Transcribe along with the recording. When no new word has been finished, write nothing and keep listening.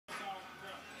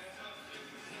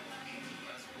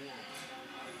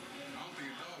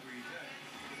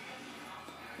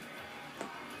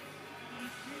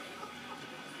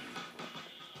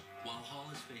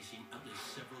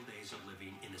days of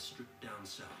living in a stripped-down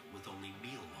cell with only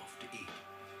meal loaf to eat,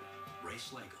 Ray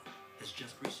Slagle has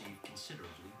just received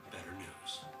considerably better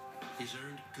news. His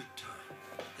earned good time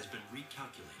has been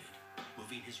recalculated,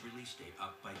 moving his release date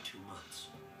up by 2 months,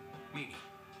 meaning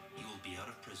he will be out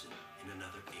of prison in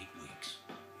another 8 weeks.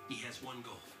 He has one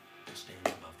goal that stands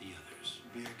above the others.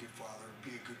 Be a good father,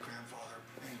 be a good grandfather,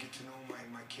 and get to know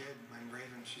my kid, my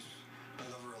Raven. I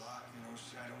love her a lot, you know.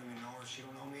 I don't even know her, she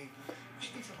don't know me.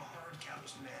 She thinks I'm a hard,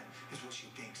 callous man, is what she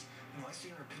thinks. You know, I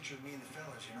seen her picture of me and the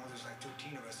fellas, you know, there's like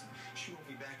 13 of us, and she wrote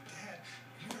me back, Dad,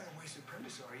 you're not a white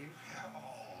supremacist, are you?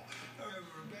 Oh, I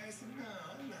remember back, I said, no,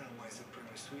 I'm not a white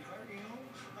supremacist, sweetheart, you know.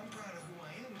 I'm proud of who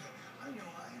I am, but I know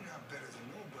I am not better than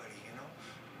nobody, you know.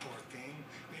 Poor thing,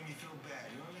 made me feel bad,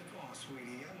 you know, like, oh,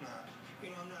 sweetie, I'm not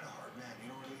a hard man,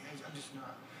 you know, I'm just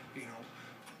not, you know.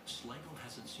 Slagle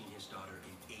hasn't seen his daughter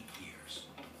in 8 years,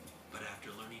 but after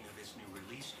learning of his new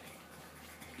release date,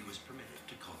 he was permitted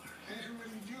to call her. Hey, what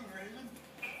are you doing, Raven?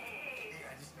 Hey,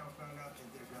 I just now found out that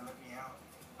they're gonna let me out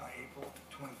April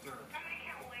 23rd. I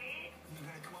can't wait. You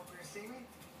gonna come up here and see me?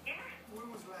 Yeah.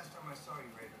 When was the last time I saw you,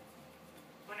 Raven?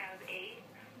 When I was 8.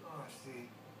 Oh, I see.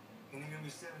 And you're gonna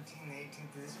be 17 the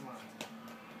 18th of this month.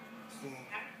 See?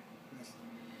 That's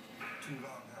too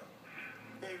long, huh?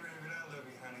 Hey, Raven, I love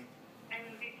you, honey. I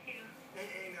love you too.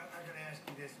 Hey, now, I gotta ask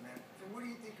you this, man. So what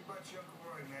do you think about your Uncle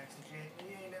Roy, man? Since you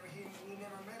never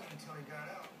met him until he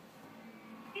got out.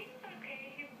 He's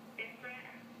okay. He's different.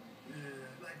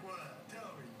 Yeah, like what?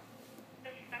 Tell me.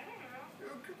 I don't know.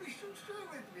 You could be so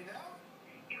straight with me now.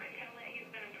 You can tell that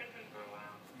he's been in prison for a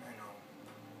while. I know.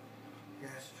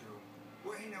 Yeah, that's true.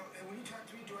 Well, hey, now, when you talk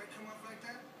to me, do I come off like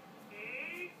that?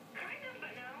 Kind of,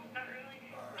 but no, not really.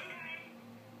 All right. Sometimes.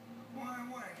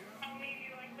 Why, you know? Homie,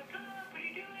 you're like, what's up? What are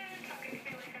you doing? Talking to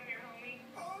me like I'm your homie.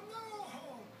 Oh,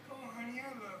 no! Oh, honey,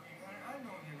 I love you. I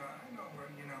know you're not. I know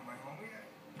you're not my homie.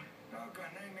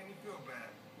 Doggone, that made me feel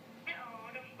bad.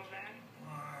 No, don't feel bad.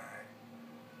 All right.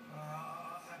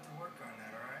 I'll have to work on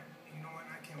that, all right? You know what?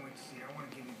 I can't wait to see you. I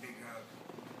want to give you a big hug.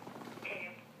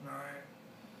 Okay. All right?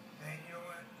 Hey, you know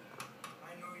what?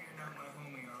 I know you're not my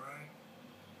homie, all right?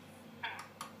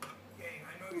 Hey,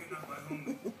 I know you're not my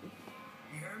homie.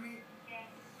 You hear me? Yeah.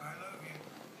 I love you.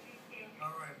 Me too.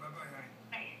 All right, bye-bye, honey.